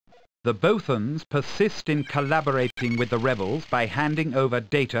The Bothans persist in collaborating with the rebels by handing over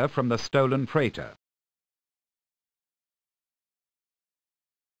data from the stolen freighter.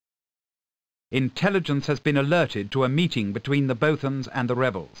 Intelligence has been alerted to a meeting between the Bothans and the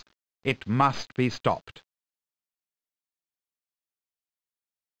rebels. It must be stopped.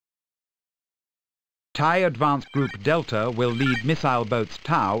 TIE Advanced Group Delta will lead missile boats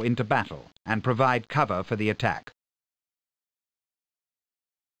Tau into battle and provide cover for the attack.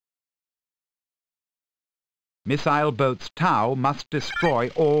 Missile boats Tau must destroy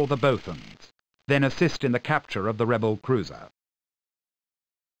all the Bothans, then assist in the capture of the rebel cruiser.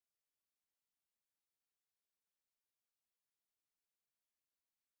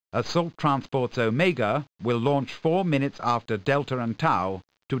 Assault Transports Omega will launch 4 minutes after Delta and Tau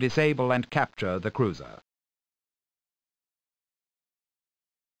to disable and capture the cruiser.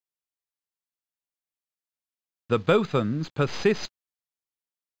 The Bothans persist.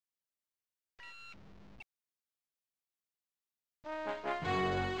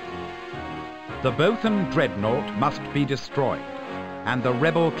 The Bothan Dreadnaught must be destroyed, and the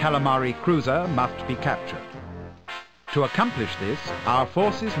rebel Calamari Cruiser must be captured. To accomplish this, our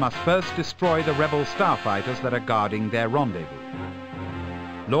forces must first destroy the rebel starfighters that are guarding their rendezvous.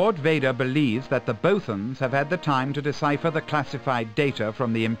 Lord Vader believes that the Bothans have had the time to decipher the classified data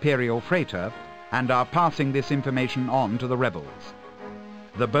from the Imperial freighter and are passing this information on to the rebels.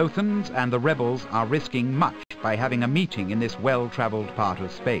 The Bothans and the rebels are risking much by having a meeting in this well-traveled part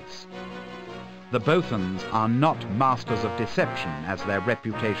of space. The Bothans are not masters of deception as their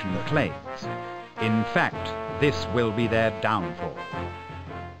reputation claims. In fact, this will be their downfall.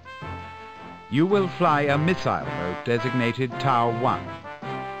 You will fly a missile boat designated Tau 1.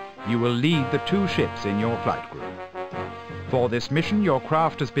 You will lead the 2 ships in your flight group. For this mission, your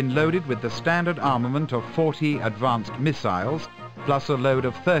craft has been loaded with the standard armament of 40 advanced missiles, plus a load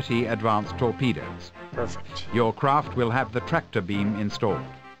of 30 advanced torpedoes. Perfect. Your craft will have the tractor beam installed.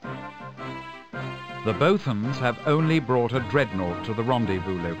 The Bothans have only brought a Dreadnought to the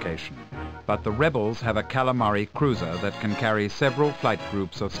rendezvous location, but the rebels have a Calamari Cruiser that can carry several flight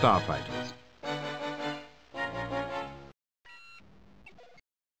groups of starfighters.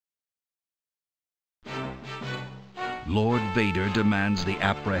 Lord Vader demands the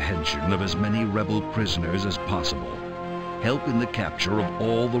apprehension of as many rebel prisoners as possible. Help in the capture of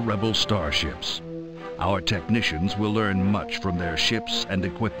all the rebel starships. Our technicians will learn much from their ships and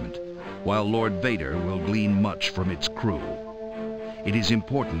equipment, while Lord Vader will glean much from its crew. It is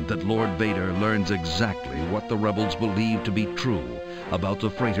important that Lord Vader learns exactly what the rebels believe to be true about the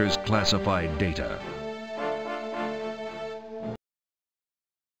freighter's classified data.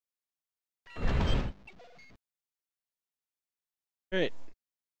 Alright,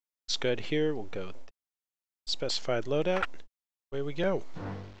 looks good here. We'll go with the specified loadout. Away we go.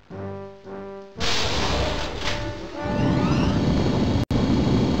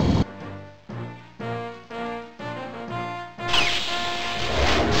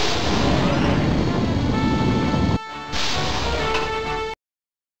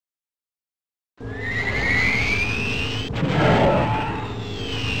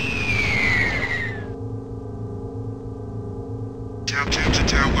 Tau 2 to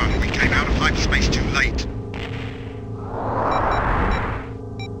Tau 1, we came out of hyperspace too late.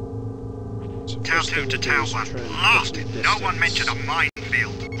 Tau 2 to Tau 1, blasted. No one mentioned a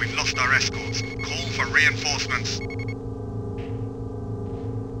minefield. We've lost our escorts. Call for reinforcements.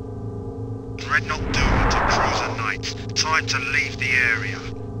 Dreadnaught Doomer to Cruiser Knight. Time to leave the area.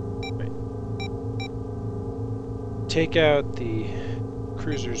 Take out the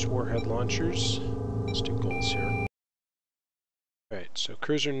cruiser's warhead launchers. Let's do goals here. Alright, so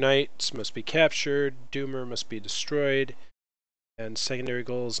Cruiser Knights must be captured, Doomer must be destroyed, and secondary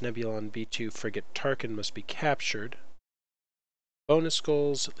goals, Nebulon B2 Frigate Tarken must be captured. Bonus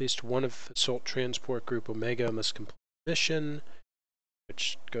goals, at least one of Assault Transport Group Omega must complete the mission,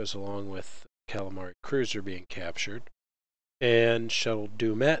 which goes along with Calamari Cruiser being captured, and Shuttle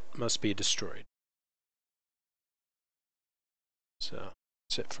Doomet must be destroyed. So,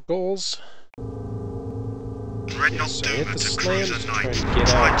 that's it for goals. Dreadnought So Doomer to slam Cruiser to try Knight. to get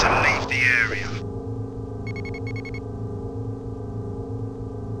Time out. to leave the area.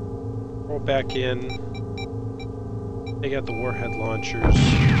 Roll back in. Take out the warhead launchers.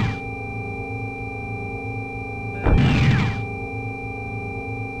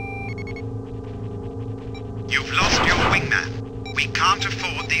 You've lost your wingman. We can't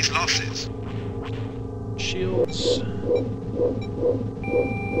afford these losses. Shields.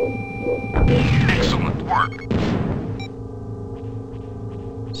 Excellent work.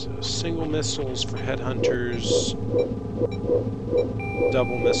 So single missiles for headhunters,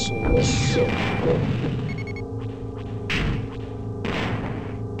 double missiles.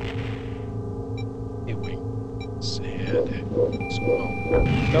 A-wings and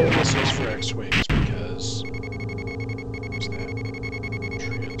double missiles for X-wings because what's that?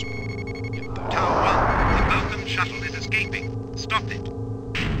 Transport. Get that. Tower 1, the Botham shuttle is escaping. Stop it.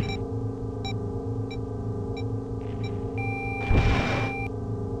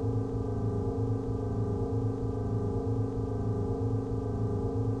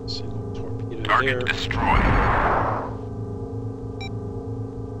 Single torpedo Target there. destroyed.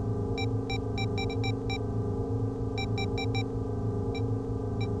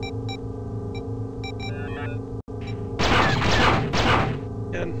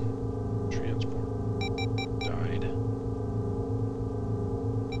 And transport died.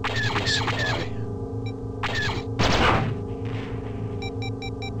 Supply.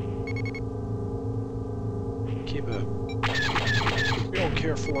 Keep a real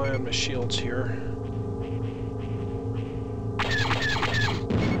careful eye on my shields here.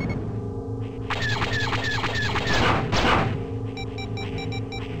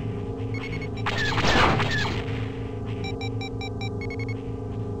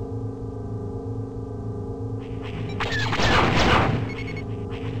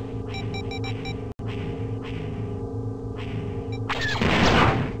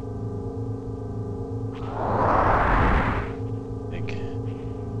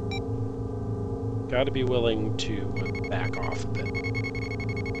 Got to be willing to back off a bit.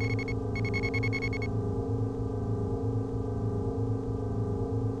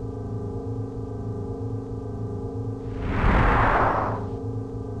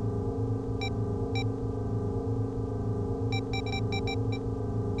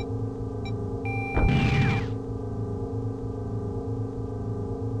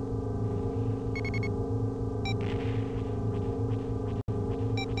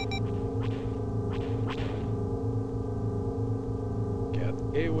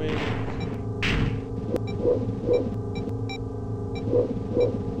 A-wing.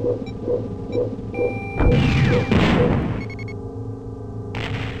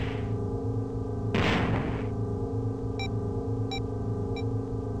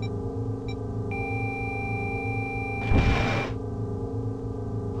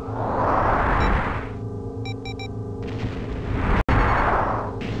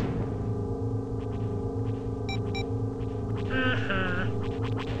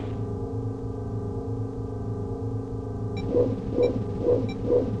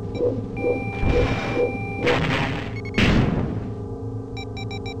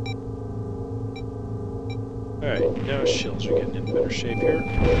 Alright, now shields are getting in better shape here.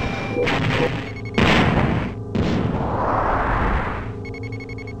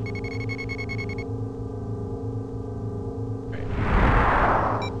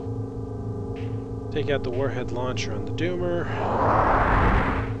 Take out the warhead launcher on the Doomer.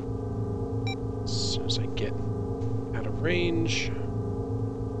 As soon as I get out of range.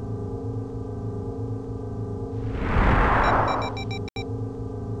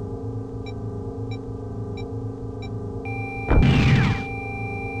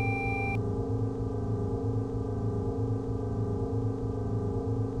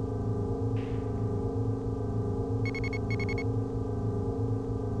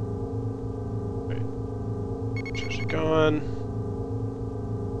 Gone.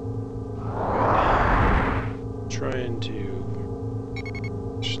 Good. Trying to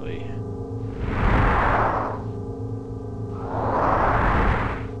actually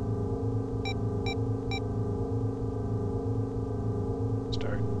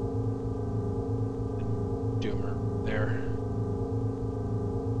start Doomer there.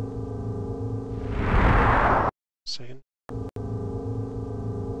 Second.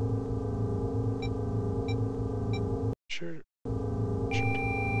 Sure.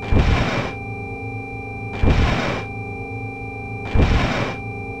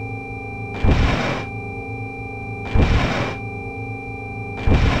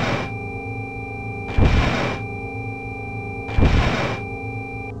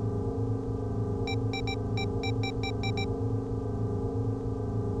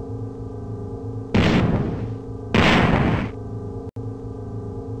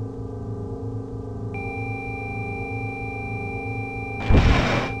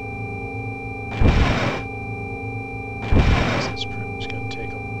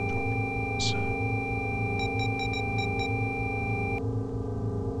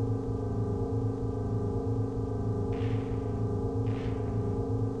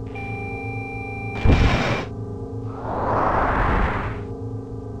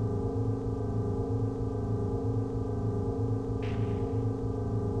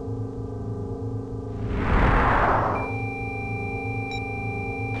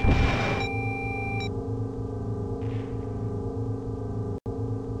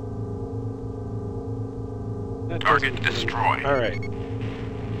 that Target doesn't... destroyed. Alright.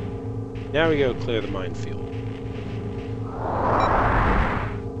 Now we go clear the minefield.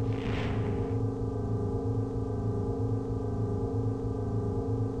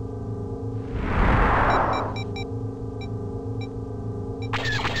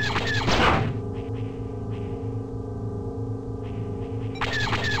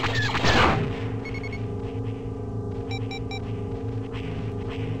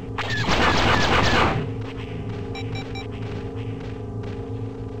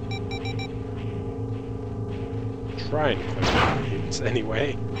 Try and clear the mines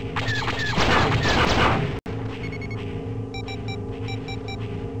anyway.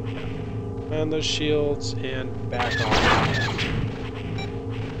 On those shields and back off.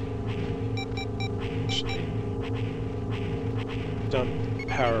 Actually, dump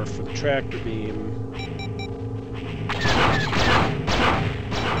power for the tractor beam.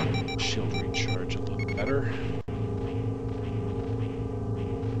 Shield recharge a little better.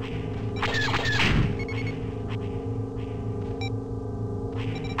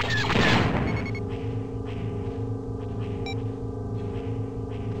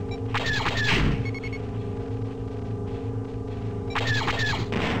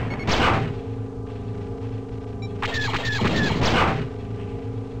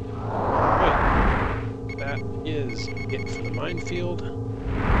 Minefield.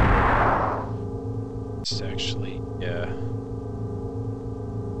 This is actually, yeah.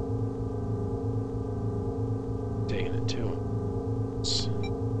 Taking it to him.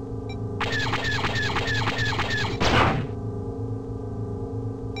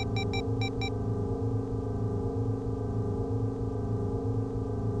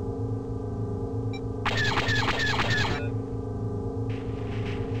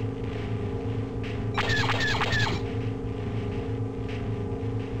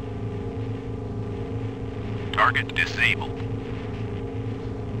 Target disabled.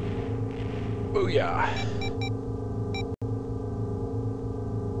 Booyah.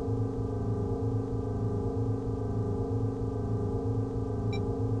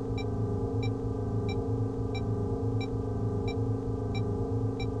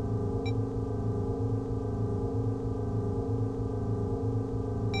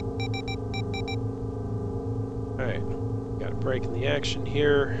 Alright, got a break in the action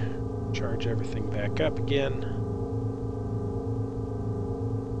here. Charge everything back up again.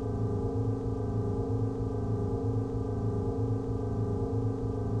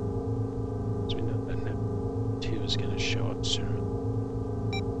 So we know that net 2 is going to show up soon.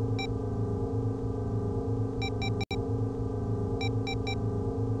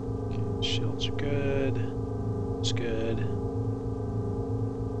 Okay, shields are good. It's good.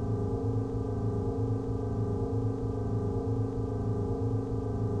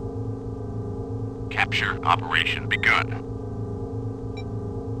 Capture operation begun.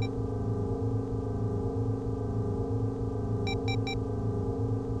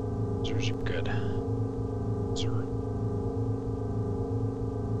 Those are good. Sir.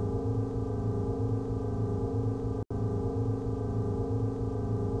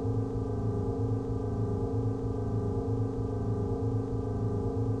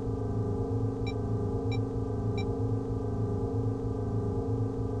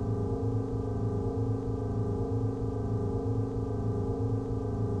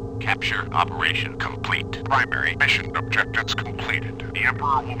 Capture operation complete. Primary mission objectives completed. The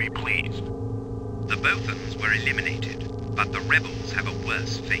Emperor will be pleased. The Bothans were eliminated, but the rebels have a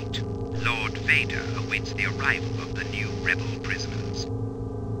worse fate. Lord Vader awaits the arrival of the new rebel prisoners.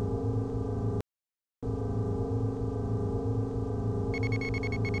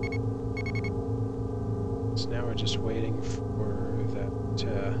 So now we're just waiting for that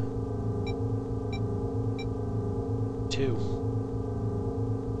 2.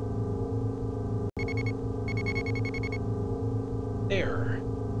 There.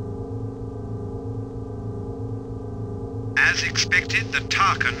 As expected, the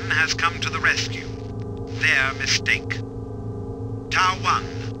Tarken has come to the rescue. Their mistake. Tau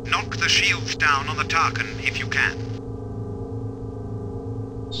 1, knock the shields down on the Tarken if you can.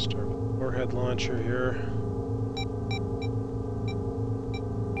 Start with the warhead launcher here.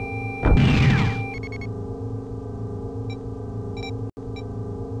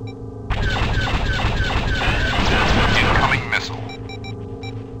 Incoming missile.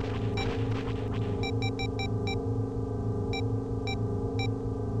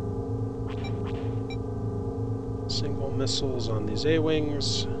 Single missiles on these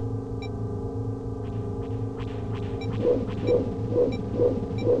A-wings.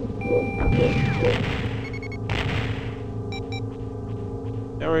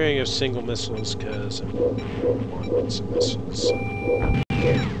 Now we're going to go single missiles because I want some missiles.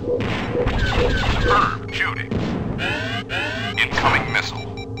 Superb shooting. Incoming missile.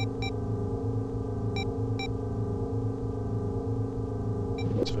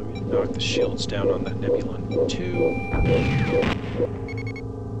 So I'm going to knock the shields down on that Nebulon too.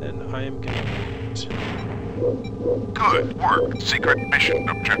 Then I am going to... Good work. Secret mission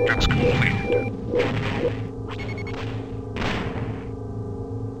objectives completed.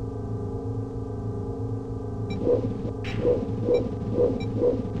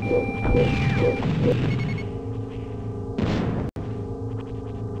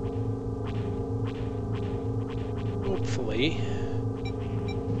 Hopefully,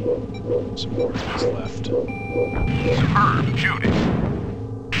 some more things left. Superb shooting.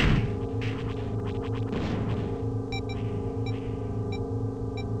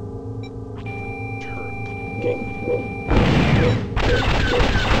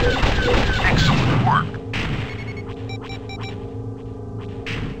 Excellent work.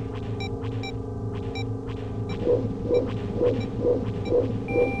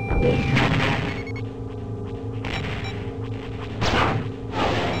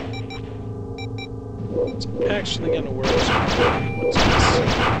 It's actually going to work. What's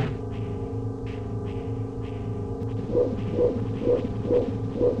this?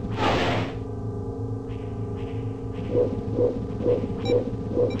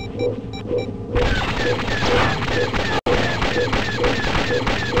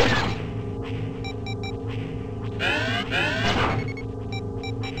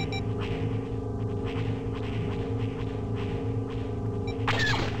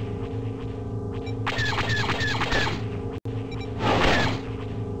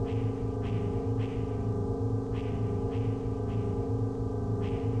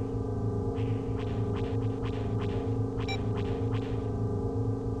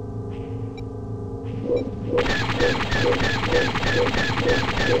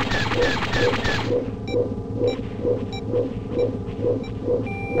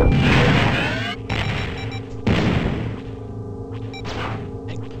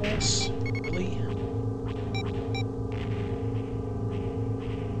 Really?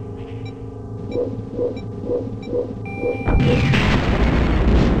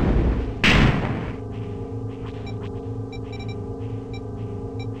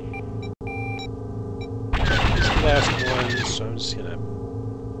 This is the last one, so I'm just gonna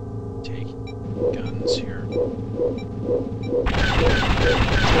take guns here.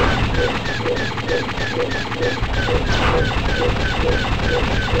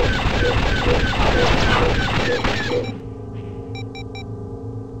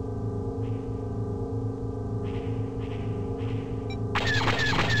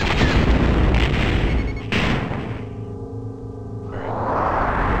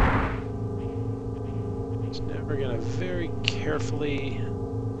 So now we're gonna very carefully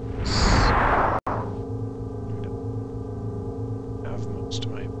have most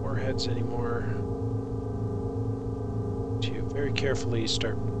of my warheads anymore. To very carefully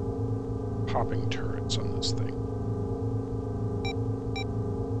start popping turrets on this thing.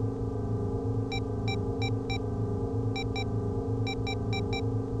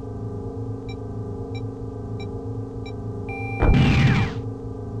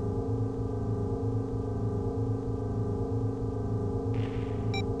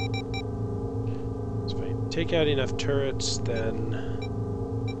 So if I take out enough turrets, then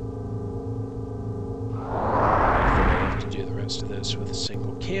I have to do the rest of this with a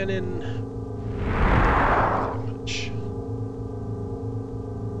single cannon. Not that much.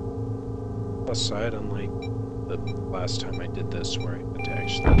 Plus side, unlike the last time I did this, where I had to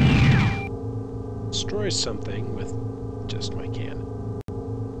actually destroy something with just my cannon.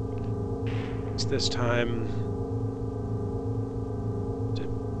 It's this time to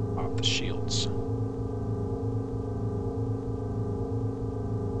pop the shields.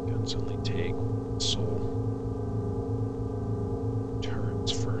 Guns only take soul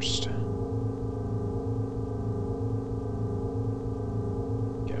turrets first.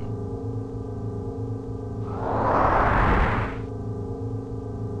 Go.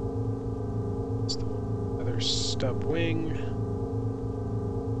 It's the other stub wing.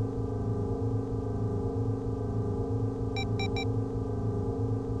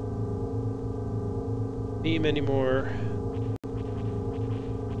 Beam anymore.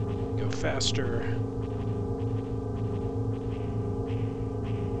 Go faster.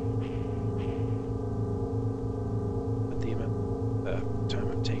 But the time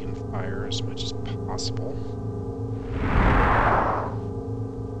I'm taking fire as much as possible.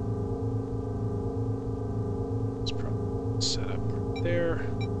 Let's probably set up right there.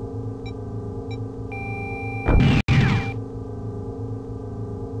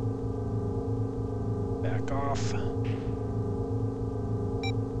 back off.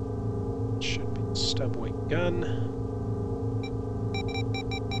 Should be a stub wing gun.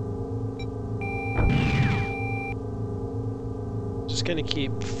 Just gonna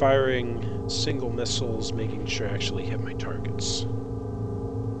keep firing single missiles, making sure I actually hit my targets.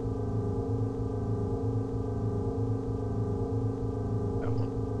 That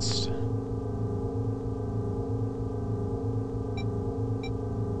one missed.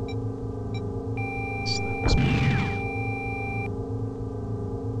 So that must be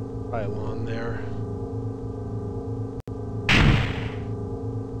pylon there.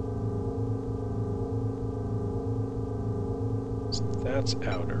 So that's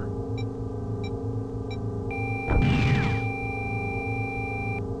outer.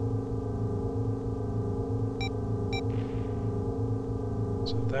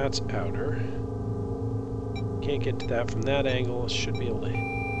 So that's outer. Can't get to that from that angle. Should be able to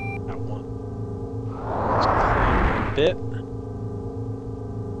hit that one. Let's climb a bit.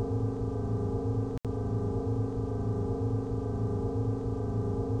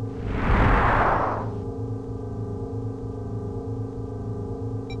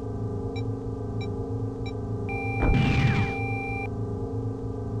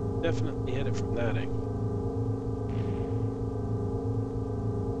 Definitely hit it from that angle.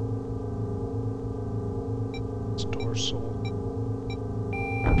 It's dorsal.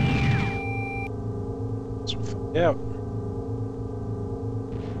 So we'll find out.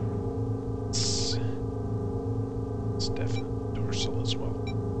 It's definitely dorsal as well.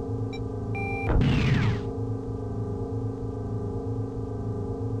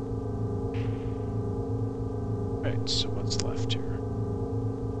 Alright, so what's left here?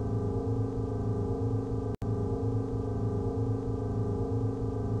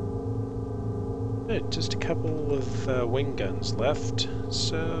 Just a couple of wing guns left,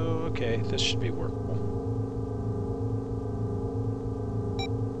 so okay, this should be workable.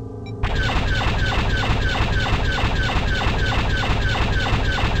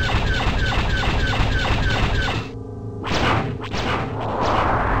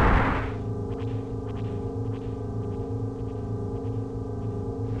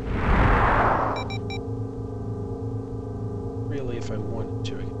 Really, if I wanted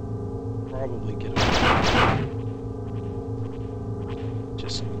to, I could probably get away.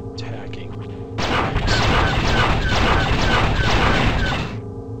 Just tacking.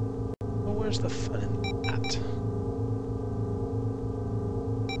 Well, where's the fun in that?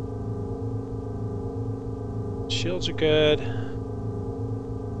 Shields are good.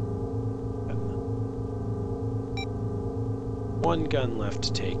 One gun left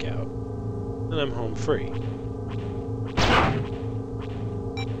to take out, and I'm home free.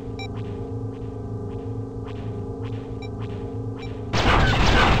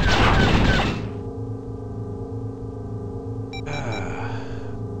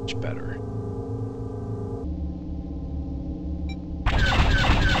 Better.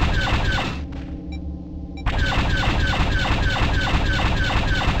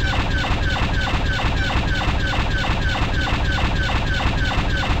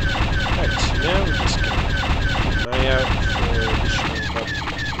 Alright, so now we're just gonna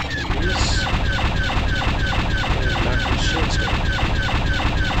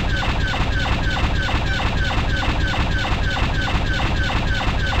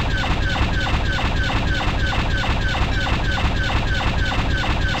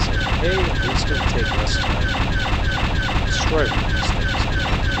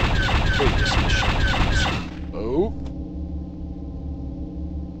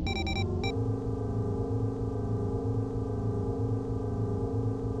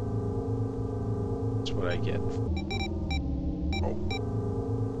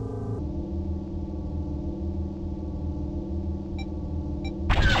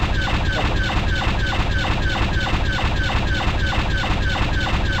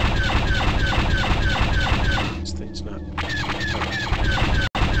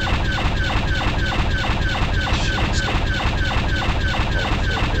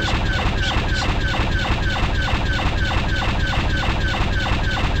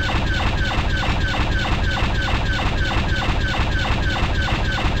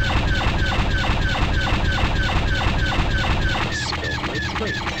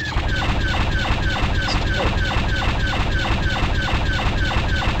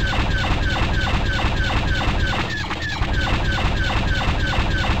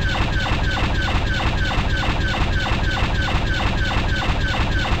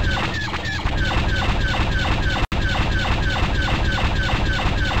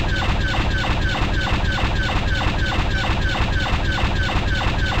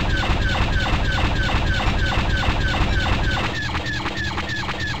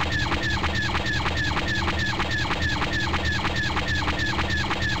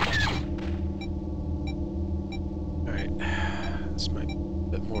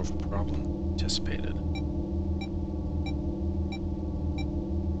bit more of a problem than anticipated.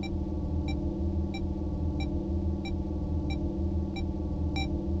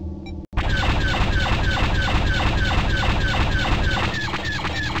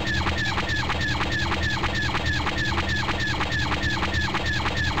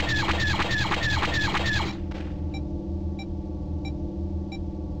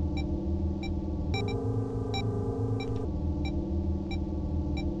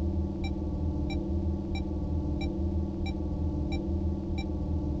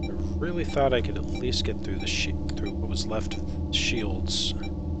 Really thought I could at least get through through what was left of the shields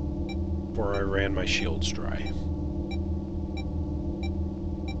before I ran my shields dry.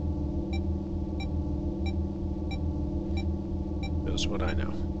 Knows what I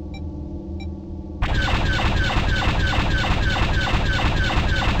know.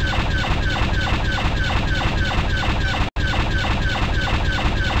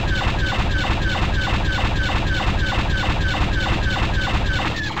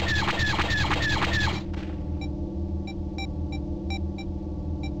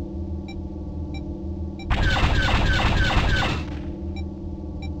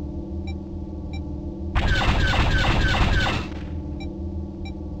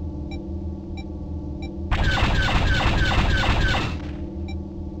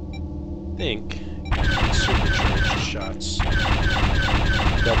 Think supercharged shots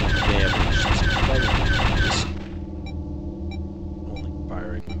double the damage. It's probably just only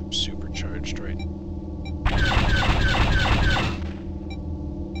firing when they're supercharged right now.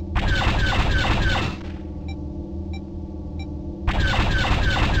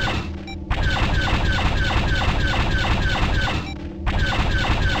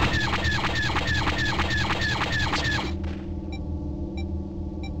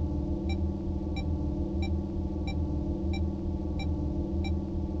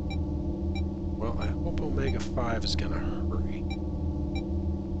 Omega 5 is gonna hurry.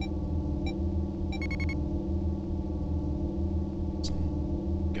 It's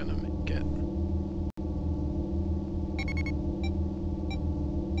gonna make it.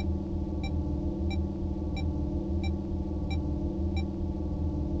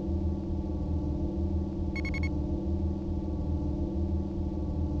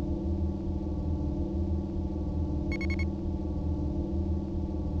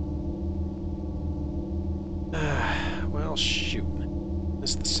 Well, shoot.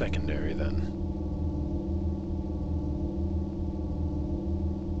 This is the secondary, then.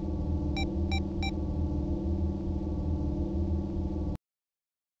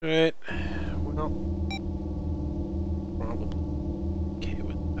 Alright. Well, probably okay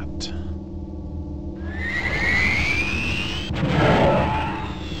with that.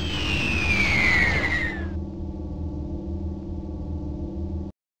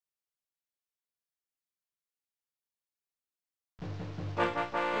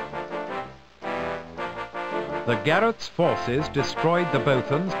 The Garrett's forces destroyed the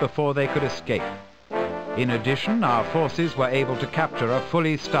Bothans before they could escape. In addition, our forces were able to capture a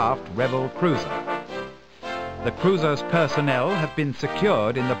fully staffed rebel cruiser. The cruiser's personnel have been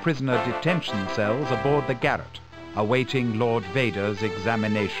secured in the prisoner detention cells aboard the Garrett, awaiting Lord Vader's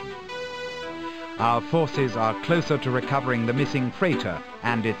examination. Our forces are closer to recovering the missing freighter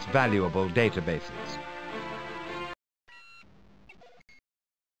and its valuable databases.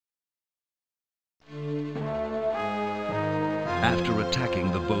 After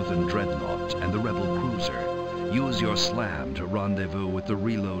attacking the Bothan Dreadnought and the rebel cruiser, use your slam to rendezvous with the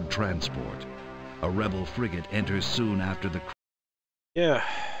reload transport. A rebel frigate enters soon after the... Yeah.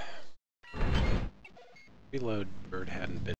 Reload bird hadn't been